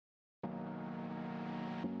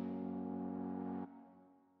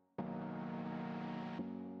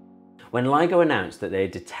When LIGO announced that they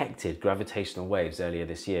had detected gravitational waves earlier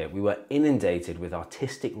this year, we were inundated with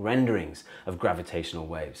artistic renderings of gravitational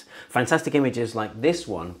waves. Fantastic images like this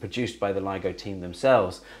one, produced by the LIGO team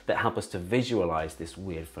themselves, that help us to visualize this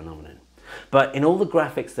weird phenomenon. But in all the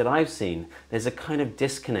graphics that I've seen, there's a kind of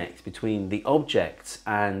disconnect between the objects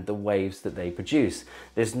and the waves that they produce.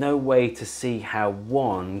 There's no way to see how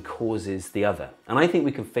one causes the other. And I think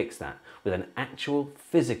we can fix that with an actual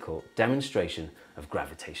physical demonstration of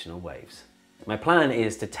gravitational waves. My plan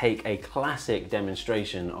is to take a classic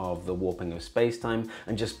demonstration of the warping of space-time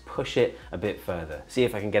and just push it a bit further. See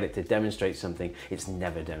if I can get it to demonstrate something it's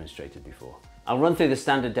never demonstrated before. I'll run through the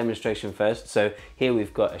standard demonstration first. So here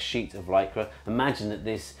we've got a sheet of Lycra. Imagine that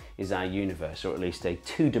this is our universe, or at least a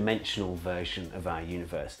two-dimensional version of our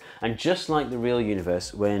universe. And just like the real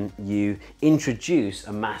universe, when you introduce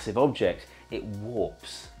a massive object, it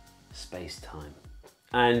warps space-time.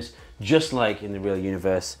 And just like in the real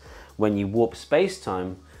universe, when you warp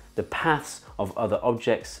space-time, the paths of other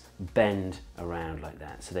objects bend around like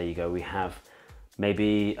that. So there you go, we have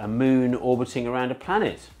maybe a moon orbiting around a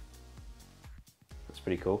planet. That's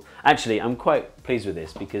pretty cool. Actually, I'm quite pleased with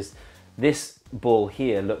this because this ball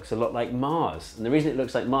here looks a lot like Mars. And the reason it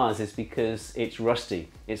looks like Mars is because it's rusty.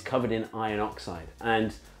 It's covered in iron oxide.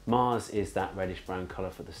 And Mars is that reddish-brown color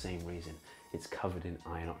for the same reason. It's covered in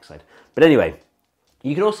iron oxide. But anyway,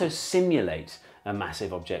 you can also simulate a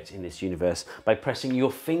massive object in this universe by pressing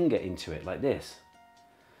your finger into it like this.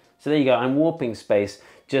 So there you go, I'm warping space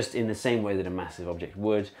just in the same way that a massive object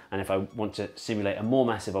would, and if I want to simulate a more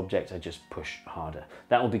massive object, I just push harder.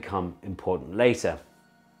 That will become important later.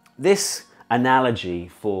 This analogy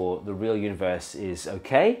for the real universe is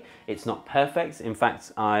okay. It's not perfect. In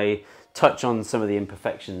fact, I touch on some of the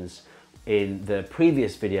imperfections in the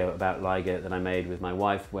previous video about LIGO that I made with my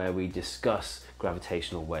wife, where we discuss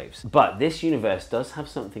gravitational waves. But this universe does have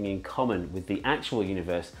something in common with the actual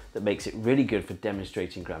universe that makes it really good for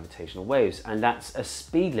demonstrating gravitational waves, and that's a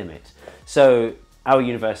speed limit. So our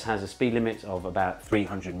universe has a speed limit of about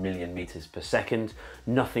 300 million meters per second.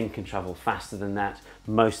 Nothing can travel faster than that.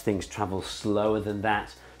 Most things travel slower than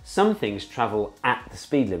that. Some things travel at the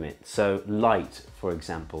speed limit. So light, for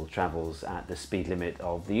example, travels at the speed limit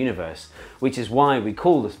of the universe, which is why we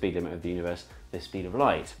call the speed limit of the universe the speed of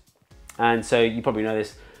light. And so you probably know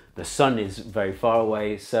this, the sun is very far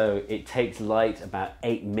away, so it takes light about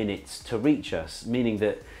 8 minutes to reach us, meaning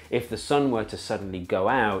that if the sun were to suddenly go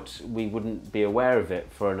out, we wouldn't be aware of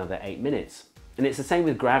it for another 8 minutes. And it's the same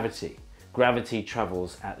with gravity. Gravity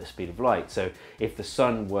travels at the speed of light, so if the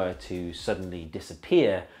sun were to suddenly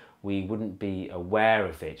disappear, we wouldn't be aware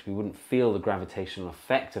of it. We wouldn't feel the gravitational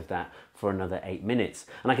effect of that for another 8 minutes.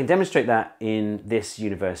 And I can demonstrate that in this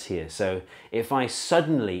universe here. So if I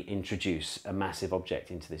suddenly introduce a massive object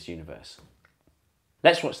into this universe,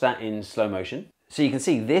 let's watch that in slow motion. So you can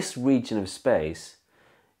see this region of space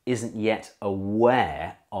isn't yet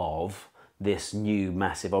aware of this new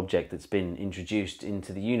massive object that's been introduced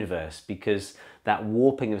into the universe, because that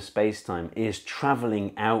warping of space-time is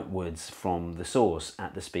traveling outwards from the source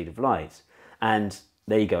at the speed of light. And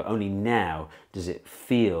there you go, only now does it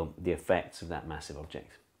feel the effects of that massive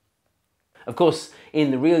object. Of course, in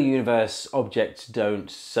the real universe, objects don't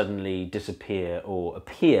suddenly disappear or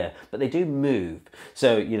appear, but they do move.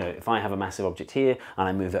 So, you know, if I have a massive object here and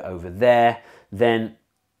I move it over there, then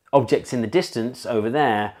objects in the distance over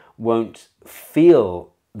there won't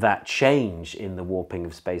feel that change in the warping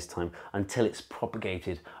of space-time until it's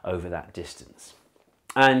propagated over that distance.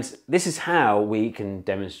 And this is how we can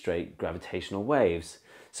demonstrate gravitational waves.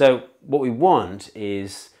 So what we want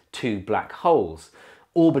is two black holes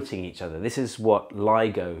orbiting each other. This is what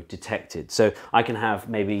LIGO detected. So I can have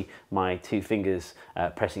maybe my two fingers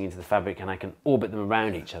pressing into the fabric and I can orbit them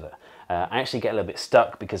around each other. I actually get a little bit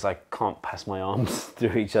stuck because I can't pass my arms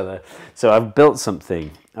through each other. So I've built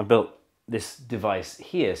something. I've built this device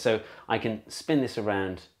here. So I can spin this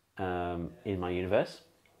around in my universe.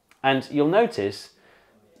 And you'll notice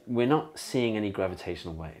we're not seeing any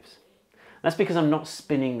gravitational waves. That's because I'm not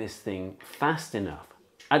spinning this thing fast enough.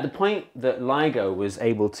 At the point that LIGO was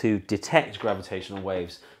able to detect gravitational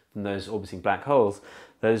waves from those orbiting black holes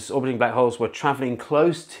were traveling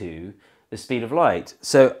close to the speed of light.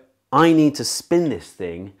 So I need to spin this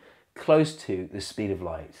thing close to the speed of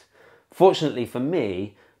light. Fortunately for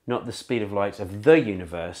me, not the speed of light of the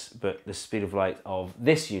universe, but the speed of light of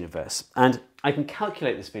this universe. And I can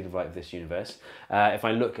calculate the speed of light of this universe. If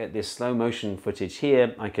I look at this slow motion footage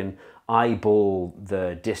here, I can eyeball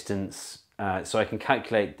the distance. So I can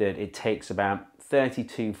calculate that it takes about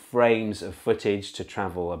 32 frames of footage to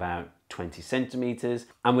travel about 20 centimeters,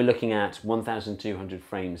 and we're looking at 1,200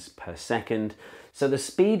 frames per second. So the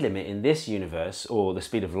speed limit in this universe, or the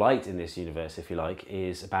speed of light in this universe, if you like,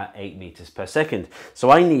 is about 8 meters per second.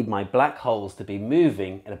 So I need my black holes to be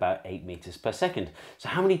moving at about 8 meters per second. So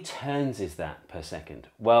how many turns is that per second?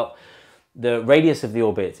 Well, the radius of the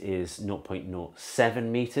orbit is 0.07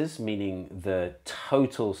 meters, meaning the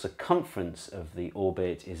total circumference of the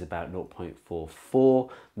orbit is about 0.44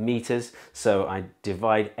 meters. So I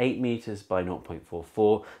divide 8 meters by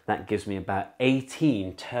 0.44. That gives me about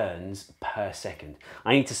 18 turns per second.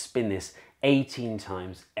 I need to spin this 18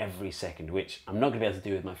 times every second, which I'm not going to be able to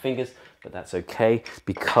do with my fingers, but that's okay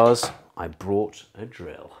because I brought a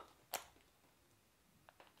drill.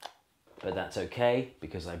 But that's okay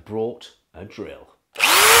because I brought a drill.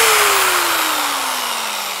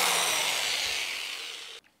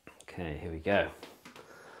 Okay, here we go.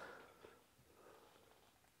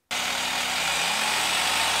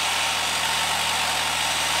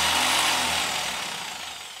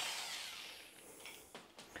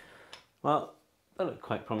 Well, that looked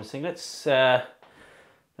quite promising. Let's have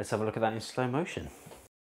a look at that in slow motion.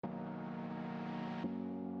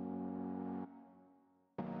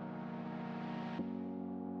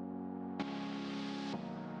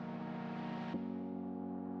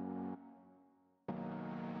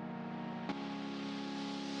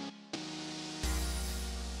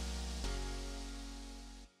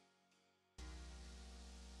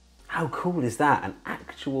 How cool is that? An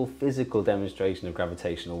actual physical demonstration of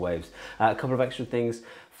gravitational waves. A couple of extra things.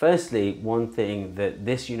 Firstly, one thing that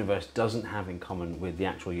this universe doesn't have in common with the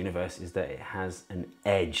actual universe is that it has an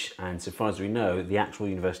edge. And so far as we know, the actual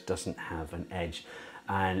universe doesn't have an edge.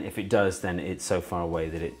 And if it does, then it's so far away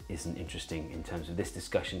that it isn't interesting in terms of this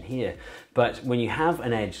discussion here. But when you have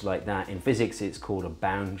an edge like that, in physics, it's called a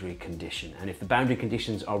boundary condition. And if the boundary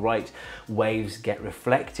conditions are right, waves get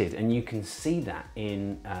reflected. And you can see that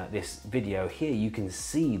in this video here. You can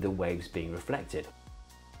see the waves being reflected.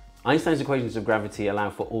 Einstein's equations of gravity allow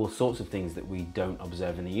for all sorts of things that we don't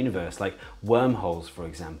observe in the universe, like wormholes, for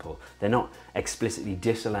example. They're not explicitly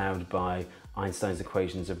disallowed by Einstein's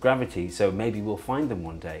equations of gravity, so maybe we'll find them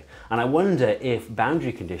one day. And I wonder if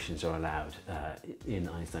boundary conditions are allowed in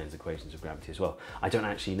Einstein's equations of gravity as well. I don't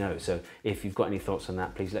actually know, so if you've got any thoughts on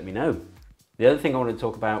that, please let me know. The other thing I wanted to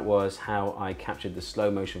talk about was how I captured the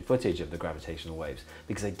slow motion footage of the gravitational waves,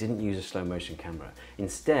 because I didn't use a slow motion camera.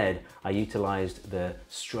 Instead, I utilized the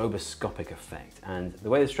stroboscopic effect. And the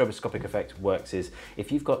way the stroboscopic effect works is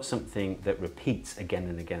if you've got something that repeats again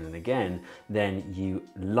and again and again, then you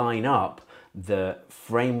line up the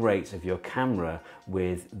frame rate of your camera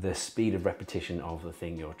with the speed of repetition of the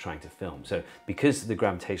thing you're trying to film. So because the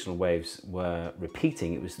gravitational waves were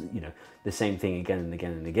repeating, it was, the same thing again and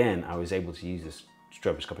again and again, I was able to use this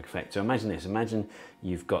stroboscopic effect. So imagine this, imagine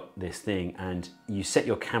you've got this thing and you set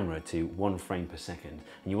your camera to 1 frame per second,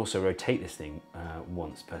 and you also rotate this thing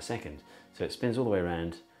once per second. So it spins all the way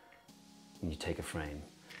around and you take a frame.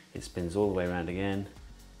 It spins all the way around again,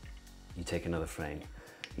 you take another frame.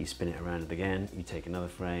 You spin it around it again, you take another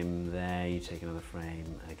frame there, you take another frame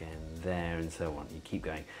again there, and so on. You keep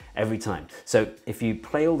going every time. So if you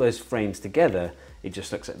play all those frames together, it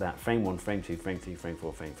just looks like that. Frame 1, frame 2, frame 3, frame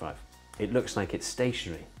 4, frame 5. It looks like it's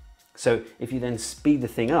stationary. So if you then speed the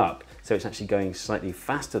thing up, so it's actually going slightly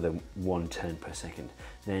faster than 1 turn per second,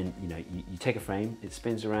 then you take a frame, it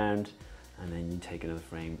spins around, and then you take another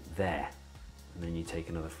frame there, and then you take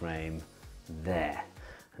another frame there,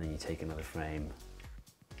 and then you take another frame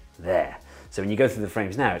there. So when you go through the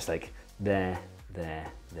frames now, it's like there, there,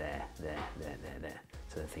 there, there, there, there, there.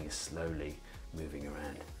 So the thing is slowly moving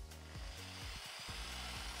around.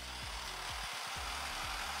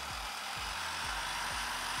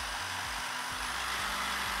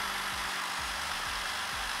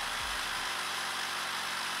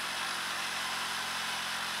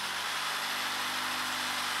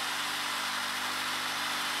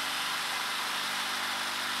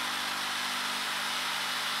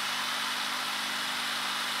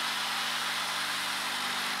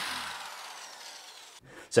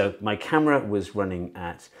 So my camera was running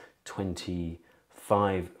at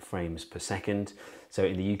 25 frames per second. So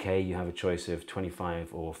in the UK, you have a choice of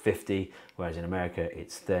 25 or 50, whereas in America,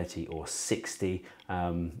 it's 30 or 60.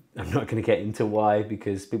 I'm not going to get into why,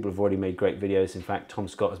 because people have already made great videos. In fact, Tom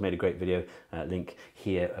Scott has made a great video, link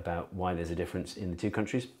here, about why there's a difference in the two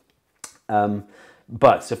countries.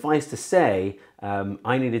 But suffice to say,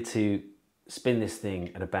 I needed to spin this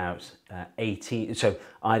thing at about 18, so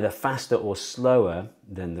either faster or slower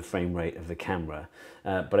than the frame rate of the camera,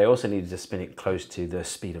 but I also needed to spin it close to the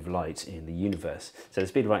speed of light in the universe. So the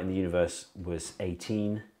speed of light in the universe was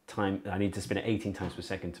 18 I need to spin it 18 times per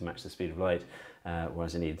second to match the speed of light,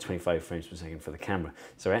 whereas I needed 25 frames per second for the camera.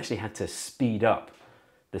 So I actually had to speed up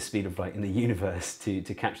the speed of light in the universe to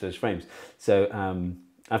capture those frames. So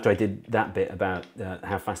after I did that bit about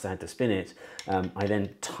how fast I had to spin it, I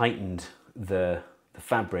then tightened the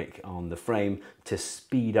fabric on the frame to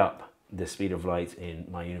speed up the speed of light in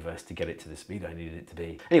my universe to get it to the speed I needed it to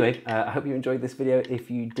be. Anyway, I hope you enjoyed this video.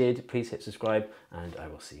 If you did, please hit subscribe, and I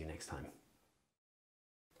will see you next time.